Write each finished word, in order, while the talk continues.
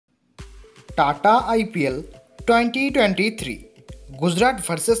Tata IPL 2023 Gujarat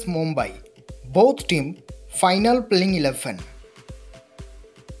vs Mumbai. Both team final playing 11.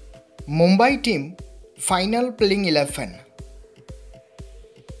 Mumbai team final playing 11.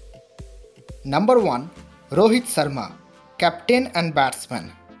 Number 1 Rohit Sharma, captain and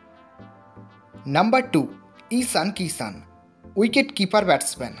batsman. Number 2 Ishan Kishan, wicket keeper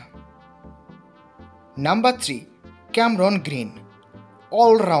batsman. Number 3 Cameron Green,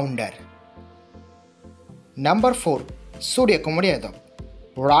 all-rounder. Number 4 Suryakumar Yadav,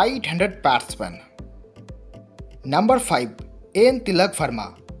 right-handed batsman. Number 5 Tilak Varma,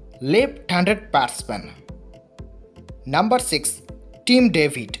 left-handed batsman. Number 6 Team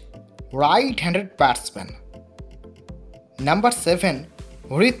David, right-handed batsman. Number 7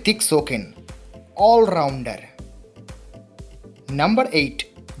 Wriddhiman, all-rounder. Number 8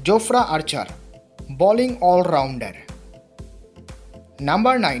 Jofra Archer, bowling all-rounder.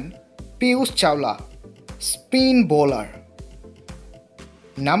 Number 9 Piyush Chawla, spin bowler.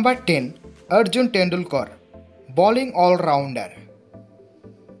 Number 10 Arjun Tendulkar, bowling all-rounder.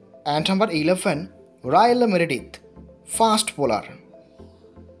 And number 11 Rahul Meredith, fast bowler.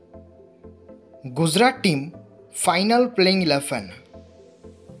 Gujarat team final playing 11.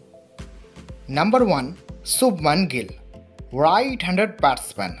 Number 1 Shubman Gill, right-handed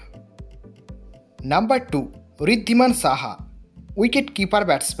batsman. Number 2 Wriddhiman Saha, wicket keeper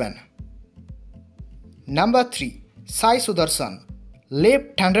batsman. Number 3 Sudarshan,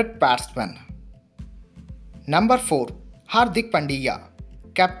 left-handed batsman. Number 4 Hardik Pandya,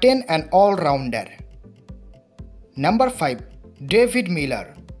 captain and all-rounder. Number 5 David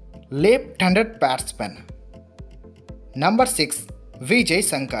Miller, left-handed batsman. Number 6 Vijay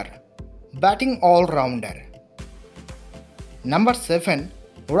Shankar, batting all-rounder. Number 7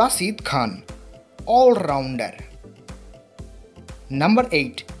 Rashid Khan, all-rounder. Number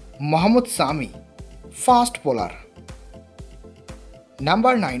 8 Mohammed Shami, fast bowler.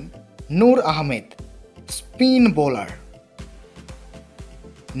 Number 9 Noor Ahmed, spin bowler.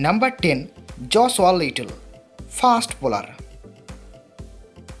 Number 10 Joshua Little, fast bowler.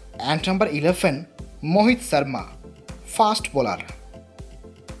 And number 11 Mohit Sharma, fast bowler.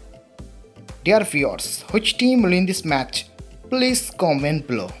 Dear viewers, which team will win this match? Please comment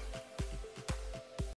below.